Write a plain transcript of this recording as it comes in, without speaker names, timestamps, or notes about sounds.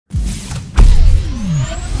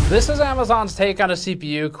This is Amazon's take on a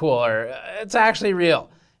CPU cooler. It's actually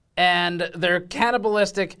real. And their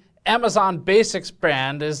cannibalistic Amazon Basics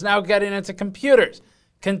brand is now getting into computers,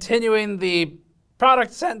 continuing the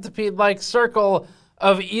Product Centipede-like circle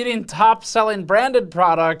of eating top-selling branded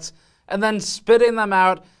products and then spitting them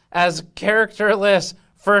out as characterless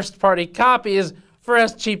first-party copies for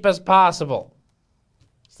as cheap as possible.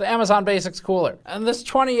 It's the Amazon Basics cooler. And this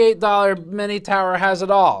 $28 mini tower has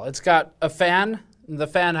it all. It's got a fan. The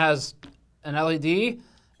fan has an LED.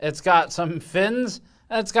 It's got some fins.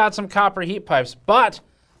 And it's got some copper heat pipes. But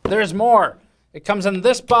there's more. It comes in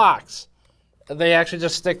this box. They actually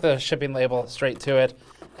just stick the shipping label straight to it.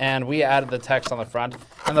 And we added the text on the front.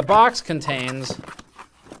 And the box contains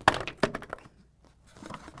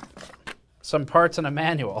some parts and a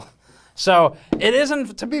manual. So it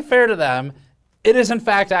isn't, to be fair to them, it is in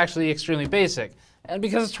fact actually extremely basic. And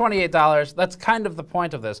because it's $28, that's kind of the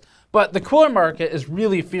point of this. But the cooler market is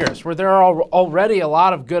really fierce, where there are already a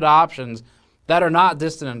lot of good options that are not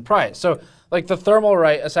distant in price. So like the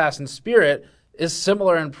Thermalright Assassin Spirit is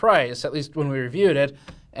similar in price, at least when we reviewed it.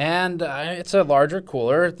 And it's a larger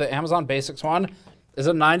cooler. The Amazon Basics one is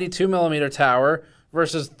a 92mm tower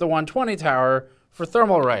versus the 120 tower for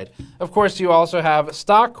Thermalright. Of course, you also have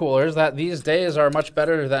stock coolers that these days are much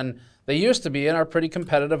better than they used to be and are pretty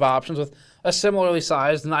competitive options with a similarly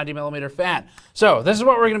sized 90mm fan. So this is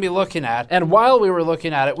what we're going to be looking at. And while we were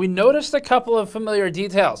looking at it, we noticed a couple of familiar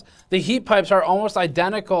details. The heat pipes are almost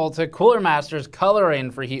identical to Cooler Master's coloring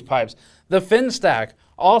for heat pipes. The fin stack,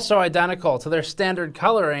 also identical to their standard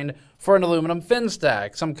coloring for an aluminum fin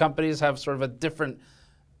stack. Some companies have sort of a different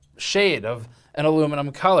shade of an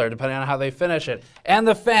aluminum color depending on how they finish it. And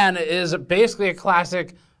the fan is basically a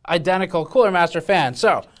classic identical Cooler Master fan.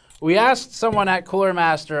 So we asked someone at Cooler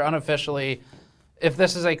Master unofficially if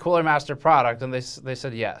this is a Cooler Master product, and they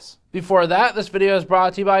said yes. Before that, this video is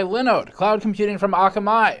brought to you by Linode, cloud computing from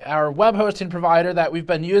Akamai, our web hosting provider that we've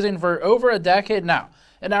been using for over a decade now.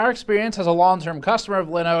 In our experience as a long-term customer of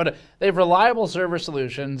Linode, they have reliable server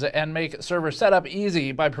solutions and make server setup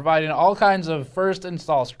easy by providing all kinds of first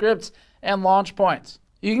install scripts and launch points.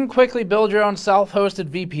 You can quickly build your own self-hosted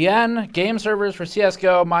VPN, game servers for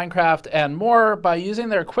CSGO, Minecraft, and more by using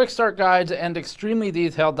their quick start guides and extremely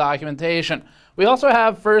detailed documentation. We also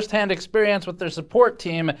have first-hand experience with their support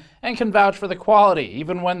team and can vouch for the quality,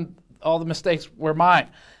 even when all the mistakes were mine.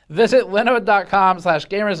 Visit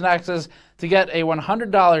linode.com/gamersnexus to get a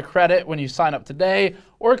 $100 credit when you sign up today,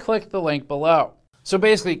 or click the link below. So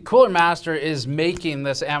basically, Cooler Master is making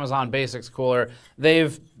this Amazon Basics cooler.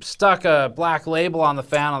 They've stuck a black label on the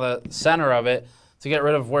fan on the center of it to get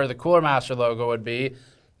rid of where the Cooler Master logo would be.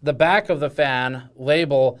 The back of the fan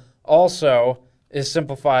label also is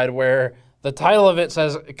simplified, where the title of it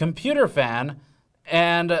says computer fan,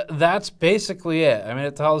 and that's basically it. I mean,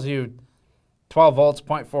 it tells you 12 volts,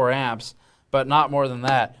 0.4 amps, but not more than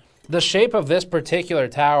that. The shape of this particular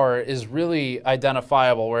tower is really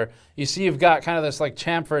identifiable, where you see you've got kind of this like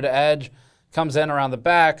chamfered edge, comes in around the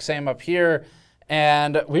back, same up here.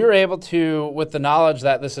 And we were able to, with the knowledge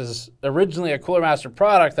that this is originally a Cooler Master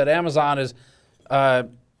product that Amazon is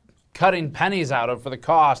cutting pennies out of for the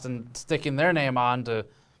cost and sticking their name on to,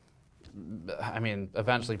 I mean,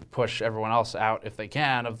 eventually push everyone else out if they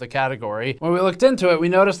can of the category. When we looked into it, we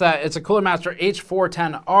noticed that it's a Cooler Master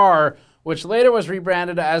H410R, which later was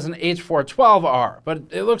rebranded as an H412R, but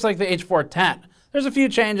it looks like the H410. There's a few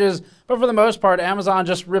changes, but for the most part, Amazon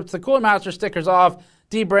just ripped the Cooler Master stickers off,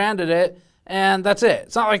 debranded it, and that's it.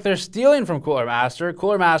 It's not like they're stealing from Cooler Master.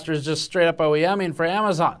 Cooler Master is just straight up OEMing for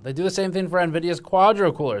Amazon. They do the same thing for NVIDIA's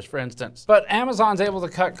Quadro coolers, for instance. But Amazon's able to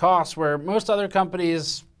cut costs where most other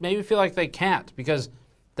companies maybe feel like they can't, because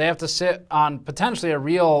they have to sit on potentially a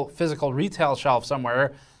real physical retail shelf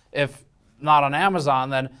somewhere. If not on Amazon,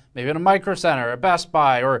 then maybe in a Micro Center, a Best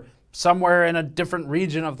Buy, or somewhere in a different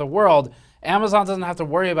region of the world. Amazon doesn't have to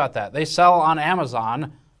worry about that. They sell on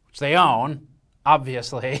Amazon, which they own,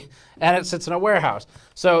 obviously, and it sits in a warehouse.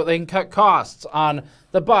 So they can cut costs on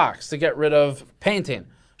the box to get rid of painting,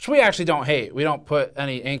 which we actually don't hate. We don't put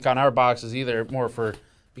any ink on our boxes either, more for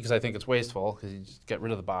because I think it's wasteful, because you just get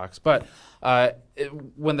rid of the box. But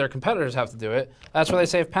when their competitors have to do it, that's where they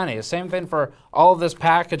save pennies. Same thing for all of this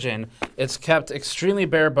packaging. It's kept extremely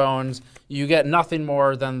bare bones. You get nothing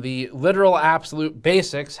more than the literal absolute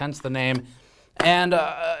basics, hence the name. And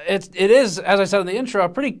it is, as I said in the intro, a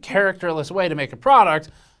pretty characterless way to make a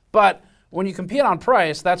product. But when you compete on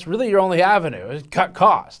price, that's really your only avenue, is cut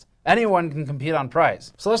cost. Anyone can compete on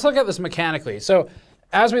price. So let's look at this mechanically. So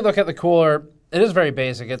as we look at the cooler, it is very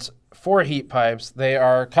basic. It's 4 heat pipes. They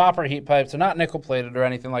are copper heat pipes. They're not nickel plated or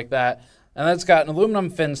anything like that. And then it's got an aluminum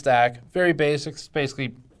fin stack, very basic. It's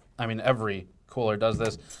basically I mean, every cooler does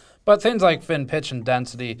this. But things like fin pitch and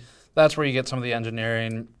density, that's where you get some of the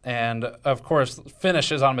engineering. And of course,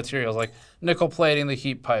 finishes on materials like nickel plating the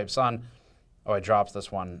heat pipes on, oh, I dropped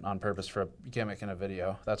this one on purpose for a gimmick in a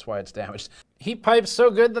video. That's why it's damaged. Heat pipes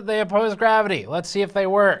so good that they oppose gravity. Let's see if they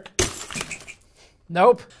work.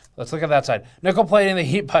 Nope. Let's look at that side. Nickel plating the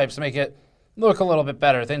heat pipes to make it look a little bit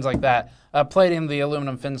better, things like that. Plating the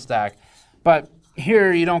aluminum fin stack. But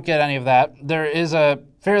here you don't get any of that. There is a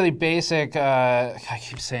fairly basic, I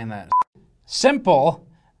keep saying that, simple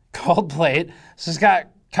cold plate. So it's got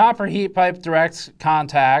copper heat pipe direct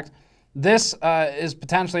contact. This is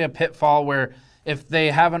potentially a pitfall where if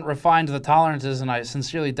they haven't refined the tolerances, and I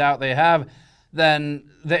sincerely doubt they have, then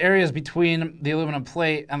the areas between the aluminum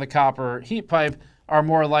plate and the copper heat pipe are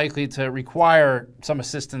more likely to require some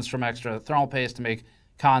assistance from extra thermal paste to make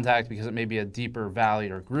contact because it may be a deeper valley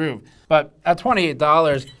or groove. But at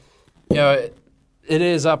 $28, you know, it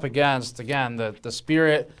is up against, again, the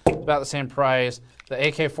Spirit, about the same price. The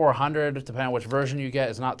AK400, depending on which version you get,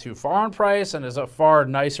 is not too far in price and is a far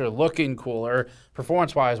nicer looking cooler.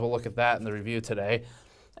 Performance-wise, we'll look at that in the review today.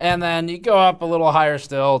 And then you go up a little higher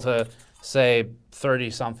still to, say,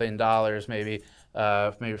 $30-something, maybe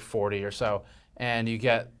 40 or so. And you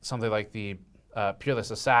get something like the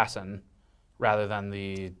Peerless Assassin rather than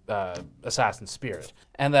the Assassin Spirit.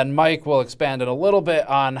 And then Mike will expand it a little bit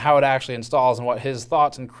on how it actually installs and what his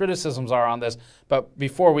thoughts and criticisms are on this. But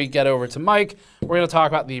before we get over to Mike, we're going to talk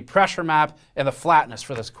about the pressure map and the flatness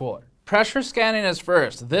for this cooler. Pressure scanning is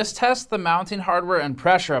first. This tests the mounting hardware and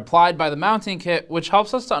pressure applied by the mounting kit, which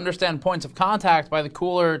helps us to understand points of contact by the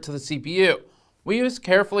cooler to the CPU. We use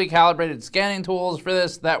carefully calibrated scanning tools for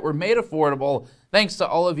this that were made affordable thanks to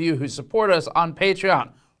all of you who support us on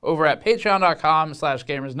Patreon over at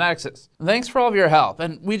patreon.com/gamersnexus. Thanks for all of your help,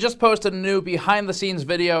 and we just posted a new behind-the-scenes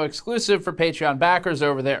video exclusive for Patreon backers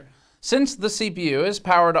over there. Since the CPU is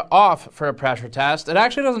powered off for a pressure test, it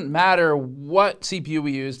actually doesn't matter what CPU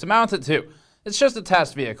we use to mount it to. It's just a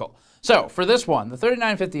test vehicle. So for this one, the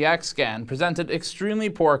 3950X scan presented extremely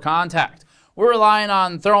poor contact. We're relying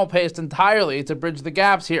on thermal paste entirely to bridge the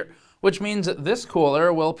gaps here, which means that this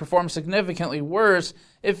cooler will perform significantly worse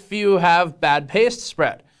if you have bad paste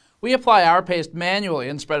spread. We apply our paste manually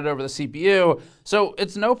and spread it over the CPU, so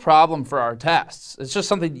it's no problem for our tests. It's just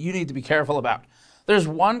something you need to be careful about. There's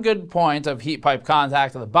one good point of heat pipe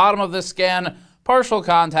contact at the bottom of this scan, partial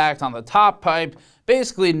contact on the top pipe,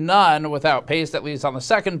 basically none without paste at least on the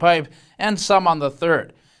second pipe, and some on the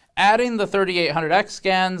third. Adding the 3800X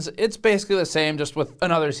scans, it's basically the same, just with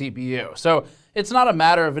another CPU. So it's not a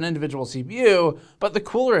matter of an individual CPU, but the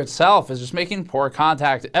cooler itself is just making poor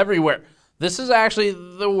contact everywhere. This is actually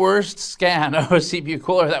the worst scan of a CPU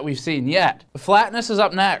cooler that we've seen yet. Flatness is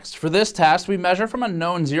up next. For this test, we measure from a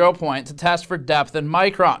known 0 point to test for depth in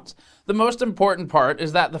microns. The most important part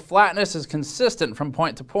is that the flatness is consistent from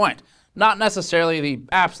point to point, not necessarily the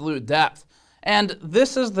absolute depth. And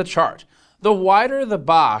this is the chart. The wider the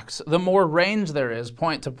box, the more range there is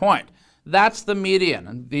point to point. That's the median,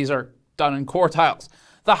 and these are done in quartiles.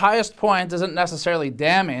 The highest point isn't necessarily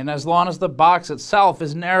damning as long as the box itself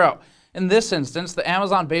is narrow. In this instance, the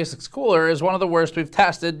Amazon Basics cooler is one of the worst we've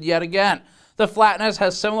tested yet again. The flatness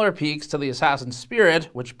has similar peaks to the Assassin Spirit,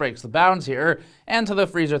 which breaks the bounds here, and to the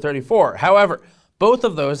Freezer 34. However, both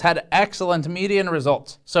of those had excellent median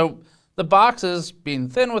results. So the boxes, being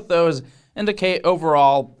thin with those, indicate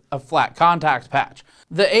overall a flat contact patch.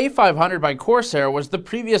 The A500 by Corsair was the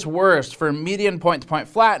previous worst for median point-to-point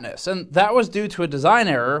flatness, and that was due to a design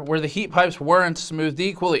error where the heat pipes weren't smoothed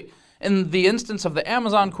equally. In the instance of the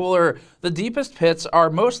Amazon cooler, the deepest pits are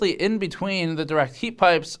mostly in between the direct heat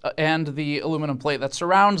pipes and the aluminum plate that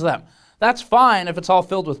surrounds them. That's fine if it's all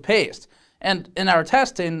filled with paste, and in our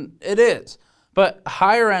testing, it is. But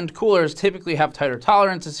higher-end coolers typically have tighter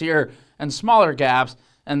tolerances here and smaller gaps,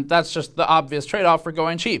 and that's just the obvious trade-off for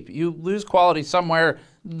going cheap. You lose quality somewhere.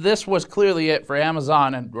 This was clearly it for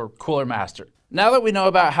Amazon or Cooler Master. Now that we know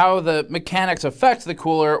about how the mechanics affect the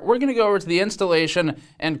cooler, we're going to go over to the installation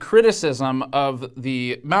and criticism of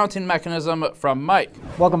the mounting mechanism from Mike.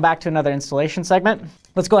 Welcome back to another installation segment.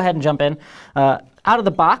 Let's go ahead and jump in. Out of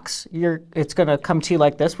the box, it's going to come to you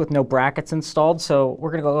like this with no brackets installed. So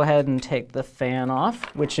we're going to go ahead and take the fan off,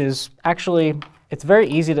 which is actually, it's very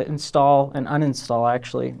easy to install and uninstall. I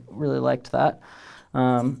actually really liked that.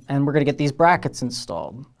 And we're going to get these brackets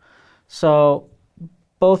installed. So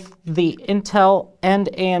both the Intel and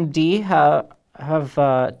AMD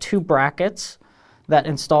have two brackets that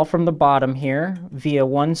install from the bottom here via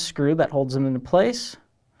one screw that holds them into place.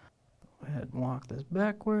 Go ahead and walk this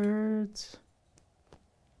backwards.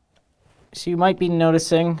 So you might be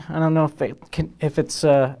noticing, I don't know if it's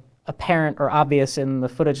apparent or obvious in the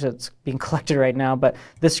footage that's being collected right now, but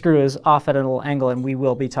this screw is off at a little angle, and we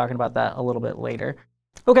will be talking about that a little bit later.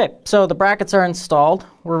 Okay, so the brackets are installed.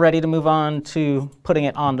 We're ready to move on to putting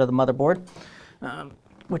it onto the motherboard,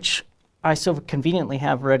 which I so conveniently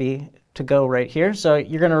have ready to go right here. So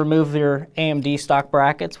you're going to remove your AMD stock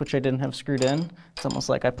brackets, which I didn't have screwed in. It's almost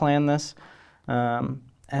like I planned this.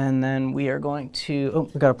 And then we are going to, oh,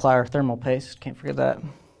 we've got to apply our thermal paste. Can't forget that.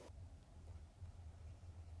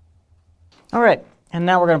 All right, and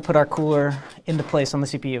now we're going to put our cooler into place on the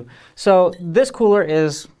CPU. So this cooler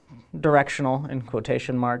is directional in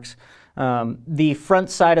quotation marks. The front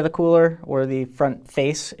side of the cooler, or the front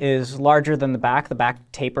face, is larger than the back. The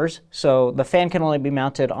back tapers, so the fan can only be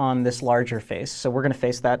mounted on this larger face. So we're going to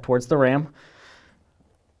face that towards the RAM.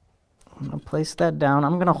 I'm going to place that down.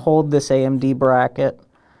 I'm going to hold this AMD bracket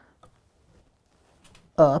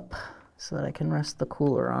up so that I can rest the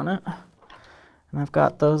cooler on it. And I've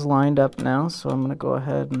got those lined up now, so I'm going to go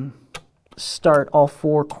ahead and start all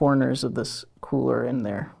 4 corners of this cooler in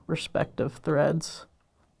their respective threads.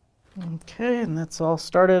 Okay, and that's all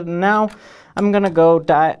started. And now I'm going to go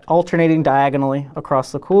alternating diagonally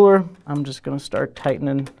across the cooler. I'm just going to start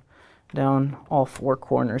tightening down all 4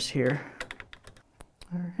 corners here.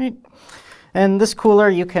 All right. And this cooler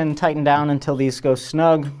you can tighten down until these go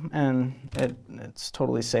snug, and it's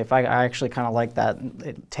totally safe. I actually kind of like that.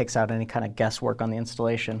 It takes out any kind of guesswork on the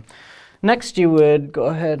installation. Next, you would go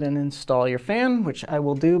ahead and install your fan, which I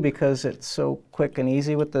will do because it's so quick and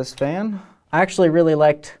easy with this fan. I actually really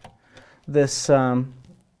liked this,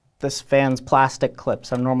 this fan's plastic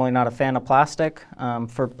clips. I'm normally not a fan of plastic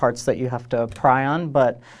for parts that you have to pry on,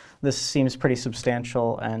 but this seems pretty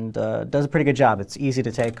substantial and does a pretty good job. It's easy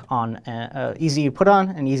to take on, easy to put on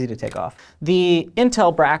and easy to take off. The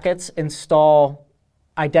Intel brackets install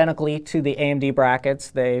identically to the AMD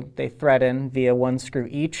brackets. They thread in via 1 screw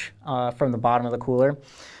each from the bottom of the cooler.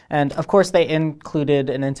 And of course they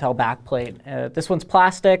included an Intel backplate. This one's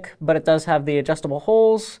plastic, but it does have the adjustable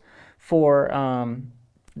holes for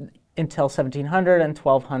Intel 1700 and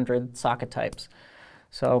 1200 socket types.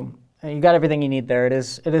 So you got everything you need there. It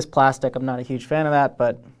is plastic. I'm not a huge fan of that,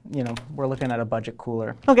 but you know, we're looking at a budget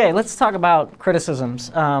cooler. Okay, let's talk about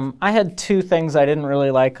criticisms. I had 2 things I didn't really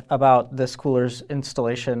like about this cooler's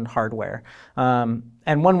installation hardware. And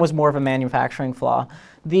one was more of a manufacturing flaw.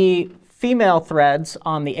 The female threads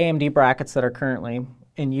on the AMD brackets that are currently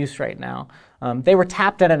in use right now, they were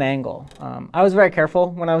tapped at an angle. I was very careful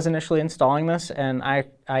when I was initially installing this, and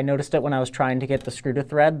I noticed it when I was trying to get the screw to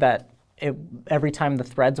thread that every time the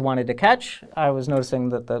threads wanted to catch, I was noticing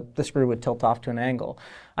that the screw would tilt off to an angle.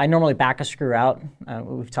 I normally back a screw out.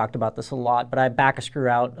 We've talked about this a lot, but I back a screw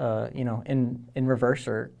out, you know, in reverse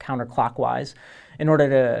or counterclockwise, in order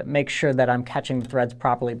to make sure that I'm catching the threads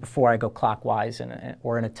properly before I go clockwise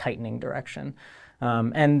or in a tightening direction.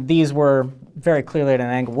 And these were very clearly at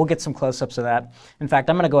an angle. We'll get some close-ups of that. In fact,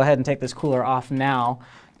 I'm going to go ahead and take this cooler off now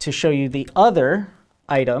to show you the other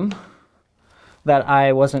item that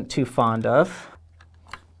I wasn't too fond of.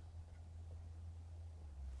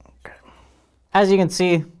 Okay. As you can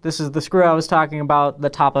see, this is the screw I was talking about. The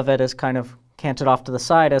top of it is kind of canted off to the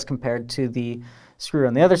side as compared to the screw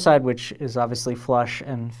on the other side, which is obviously flush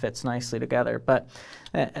and fits nicely together. But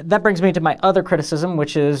that brings me to my other criticism,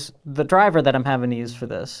 which is the driver that I'm having to use for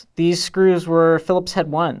this. These screws were Phillips head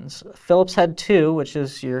 1s. Phillips head 2, which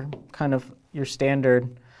is your kind of your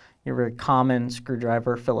standard, your very common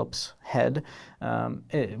screwdriver Phillips head,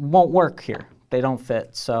 it won't work here. They don't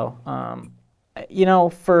fit. So, you know,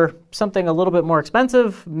 for something a little bit more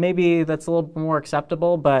expensive, maybe that's a little bit more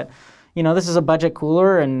acceptable, but you know, this is a budget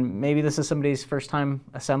cooler, and maybe this is somebody's first time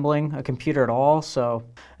assembling a computer at all, so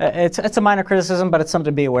it's a minor criticism, but it's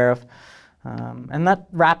something to be aware of. And that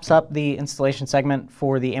wraps up the installation segment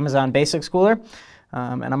for the Amazon Basics cooler,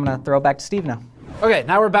 and I'm going to throw it back to Steve now. Okay,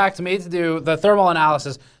 now we're back to me to do the thermal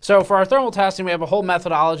analysis. So for our thermal testing, we have a whole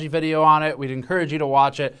methodology video on it. We'd encourage you to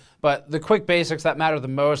watch it, but the quick basics that matter the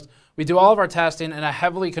most, we do all of our testing in a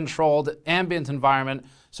heavily controlled ambient environment,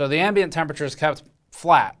 so the ambient temperature is kept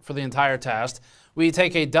flat for the entire test. We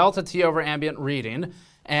take a delta T over ambient reading,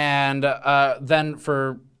 and then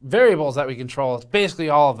for variables that we control, it's basically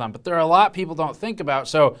all of them, but there are a lot people don't think about.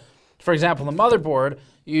 So for example, the motherboard,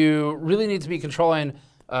 you really need to be controlling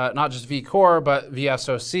not just vCore, but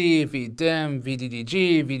vSoC, vDIMM,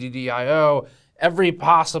 VDDG, VDDIO, every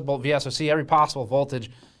possible vSoC, every possible voltage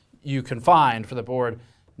you can find for the board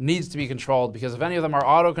needs to be controlled, because if any of them are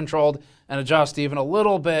auto-controlled and adjust even a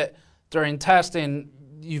little bit during testing,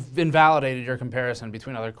 you've invalidated your comparison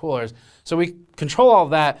between other coolers. So we control all of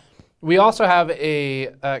that. We also have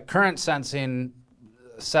a current sensing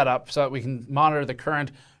setup so that we can monitor the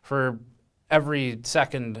current for every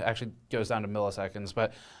second, actually goes down to milliseconds,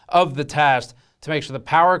 but of the test to make sure the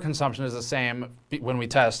power consumption is the same when we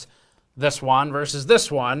test this one versus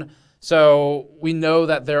this one. So we know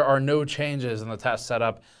that there are no changes in the test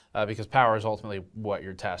setup because power is ultimately what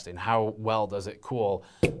you're testing. How well does it cool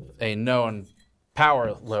a known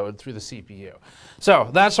power load through the CPU? So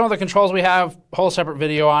that's some of the controls we have, whole separate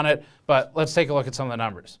video on it, but let's take a look at some of the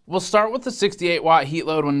numbers. We'll start with the 68 watt heat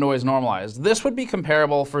load when noise normalized. This would be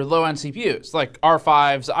comparable for low-end CPUs like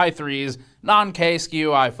R5s, i3s, non-K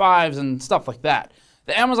SKU i5s, and stuff like that.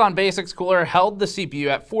 The Amazon Basics cooler held the CPU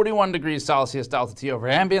at 41 degrees Celsius delta T over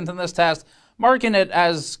ambient in this test, marking it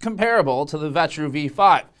as comparable to the Vetru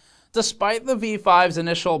V5. Despite the V5's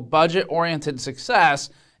initial budget-oriented success,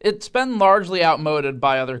 it's been largely outmoded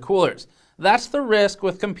by other coolers. That's the risk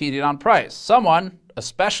with competing on price. Someone,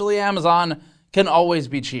 especially Amazon, can always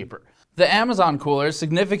be cheaper. The Amazon cooler is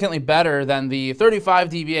significantly better than the 35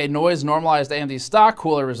 dBA noise-normalized AMD stock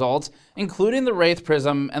cooler results, including the Wraith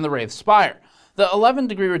Prism and the Wraith Spire. The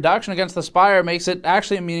 11-degree reduction against the Spire makes it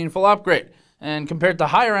actually a meaningful upgrade. And compared to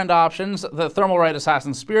higher-end options, the Thermalright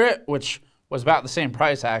Assassin Spirit, which was about the same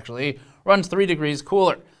price actually, runs 3 degrees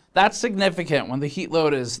cooler. That's significant when the heat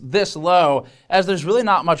load is this low, as there's really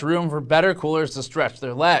not much room for better coolers to stretch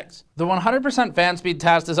their legs. The 100% fan speed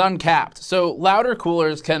test is uncapped, so louder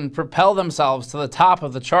coolers can propel themselves to the top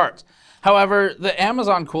of the charts. However, the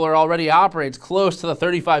Amazon cooler already operates close to the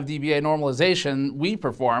 35 dBA normalization we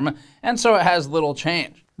perform, and so it has little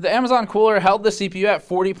change. The Amazon cooler held the CPU at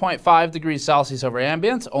 40.5 degrees Celsius over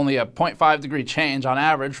ambient, only a 0.5 degree change on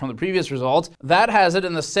average from the previous results. That has it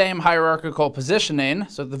in the same hierarchical positioning,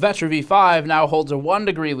 so the Vetru V5 now holds a 1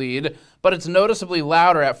 degree lead, but it's noticeably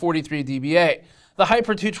louder at 43 dBA. The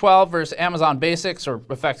Hyper 212 versus Amazon Basics, or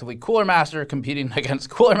effectively Cooler Master competing against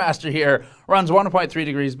Cooler Master here, runs 1.3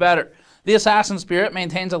 degrees better. The Assassin Spirit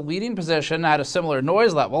maintains a leading position at a similar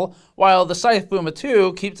noise level, while the Scythe Buma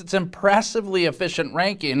 2 keeps its impressively efficient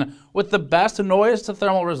ranking with the best noise to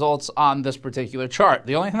thermal results on this particular chart.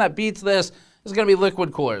 The only thing that beats this is going to be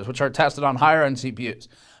liquid coolers, which are tested on higher-end CPUs.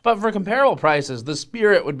 But for comparable prices, the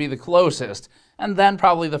Spirit would be the closest, and then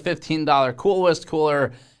probably the $15 Coolest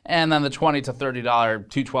cooler, and then the $20 to $30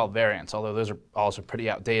 212 variants, although those are also pretty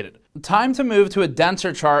outdated. Time to move to a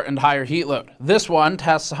denser chart and higher heat load. This one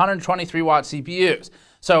tests 123 watt CPUs,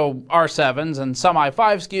 so R7s and some i5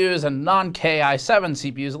 SKUs and non-K i7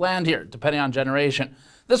 CPUs land here, depending on generation.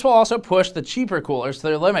 This will also push the cheaper coolers to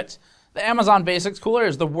their limits. The Amazon Basics cooler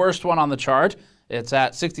is the worst one on the chart. It's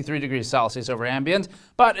at 63 degrees Celsius over ambient,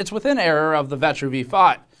 but it's within error of the Vetru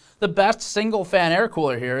V5. The best single fan air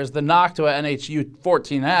cooler here is the Noctua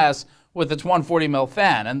NHU14S with its 140mm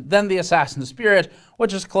fan, and then the Assassin Spirit,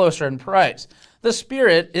 which is closer in price. The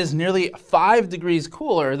Spirit is nearly 5 degrees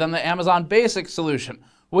cooler than the Amazon Basics solution,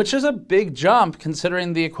 which is a big jump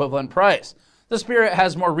considering the equivalent price. The Spirit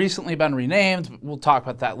has more recently been renamed. We'll talk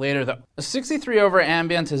about that later though. A 63 over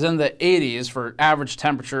ambient is in the 80s for average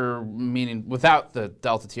temperature, meaning without the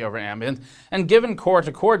delta T over ambient, and given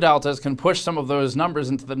core-to-core deltas can push some of those numbers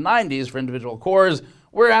into the 90s for individual cores,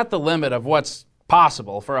 we're at the limit of what's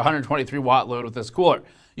possible for a 123 watt load with this cooler.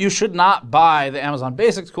 You should not buy the Amazon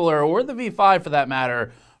Basics cooler, or the V5 for that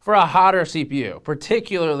matter, for a hotter CPU,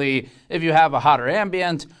 particularly if you have a hotter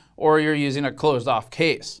ambient or you're using a closed-off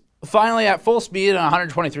case. Finally, at full speed and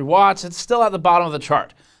 123 watts, it's still at the bottom of the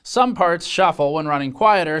chart. Some parts shuffle when running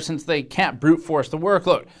quieter since they can't brute force the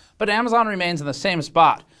workload, but Amazon remains in the same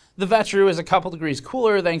spot. The Vetru is a couple degrees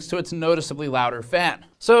cooler thanks to its noticeably louder fan.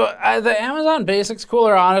 So the Amazon Basics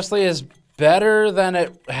cooler honestly is better than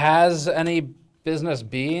it has any business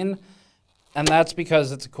being, and that's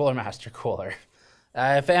because it's a Cooler Master cooler.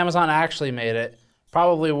 If Amazon actually made it,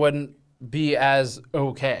 probably wouldn't be as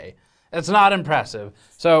okay. It's not impressive.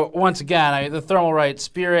 So once again, the Thermalright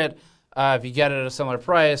Spirit, if you get it at a similar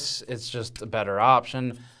price, it's just a better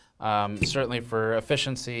option. Certainly for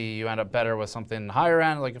efficiency, you end up better with something higher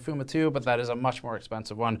end like a Fuma 2, but that is a much more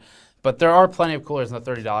expensive one. But there are plenty of coolers in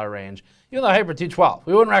the $30 range. Even the Hyper 212,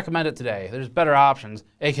 we wouldn't recommend it today. There's better options,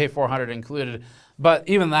 AK400 included. But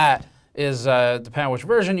even that is, depending on which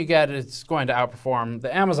version you get, it's going to outperform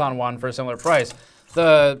the Amazon one for a similar price.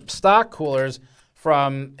 The stock coolers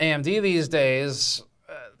from AMD these days,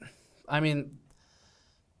 I mean,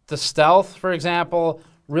 the Stealth, for example,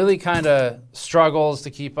 really kind of struggles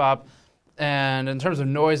to keep up. And in terms of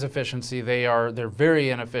noise efficiency, they're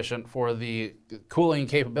very inefficient for the cooling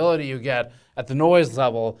capability you get at the noise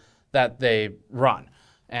level that they run.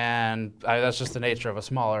 And that's just the nature of a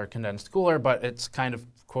smaller condensed cooler, but it's kind of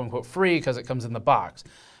quote unquote free because it comes in the box.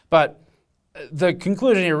 But the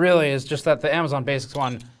conclusion here really is just that the Amazon Basics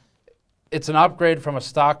one, it's an upgrade from a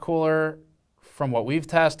stock cooler from what we've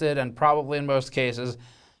tested, and probably in most cases,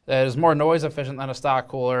 that is more noise efficient than a stock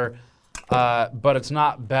cooler, but it's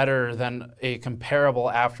not better than a comparable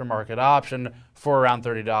aftermarket option for around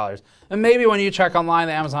 $30. And maybe when you check online,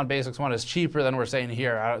 the Amazon Basics one is cheaper than we're saying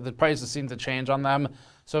here. The prices seem to change on them.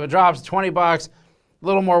 So if it drops 20 bucks, a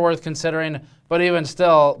little more worth considering, but even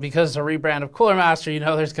still, because it's a rebrand of Cooler Master, you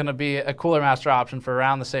know there's going to be a Cooler Master option for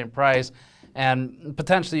around the same price, and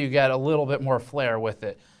potentially you get a little bit more flair with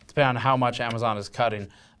it, depending on how much Amazon is cutting.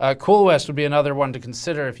 Coolwest would be another one to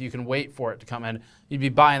consider if you can wait for it to come in. You'd be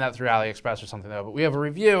buying that through AliExpress or something though. But we have a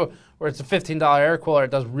review where it's a $15 air cooler.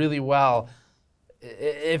 It does really well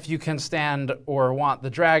if you can stand or want the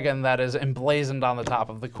dragon that is emblazoned on the top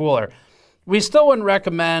of the cooler. We still wouldn't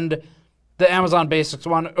recommend the Amazon Basics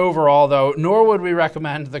one overall though, nor would we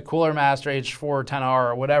recommend the Cooler Master H4 10R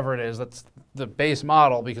or whatever it is. That's the base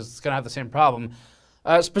model because it's going to have the same problem.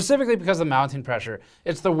 Specifically because of the mounting pressure.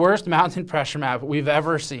 It's the worst mounting pressure map we've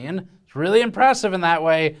ever seen. It's really impressive in that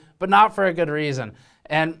way, but not for a good reason.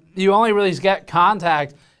 And you only really get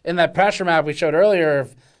contact in that pressure map we showed earlier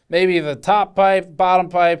of maybe the top pipe, bottom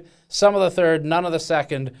pipe, some of the third, none of the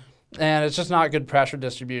second, and it's just not good pressure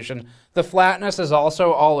distribution. The flatness is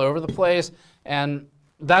also all over the place, and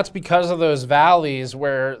that's because of those valleys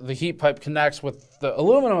where the heat pipe connects with the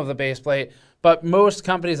aluminum of the base plate. But most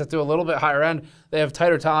companies that do a little bit higher end, they have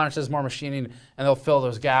tighter tolerances, more machining, and they'll fill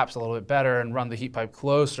those gaps a little bit better and run the heat pipe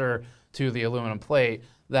closer to the aluminum plate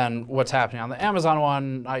than what's happening on the Amazon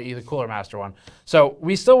one, i.e. the Cooler Master one. So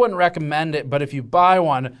we still wouldn't recommend it, but if you buy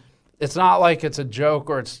one, it's not like it's a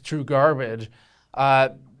joke or it's true garbage.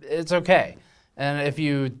 It's okay. And if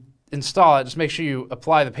you install it, just make sure you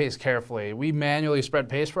apply the paste carefully. We manually spread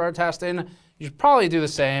paste for our testing. You should probably do the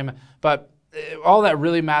same, but all that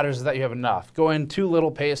really matters is that you have enough. Going too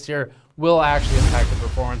little paste here will actually impact the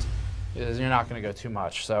performance because you're not going to go too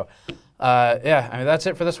much. So yeah, I mean, that's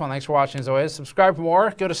it for this one. Thanks for watching as always. Subscribe for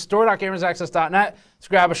more. Go to store.gamersaccess.net to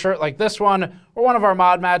grab a shirt like this one or one of our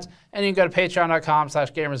mod mats, and you can go to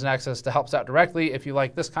patreon.com/gamersnexus to help us out directly if you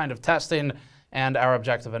like this kind of testing and our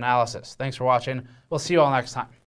objective analysis. Thanks for watching. We'll see you all next time.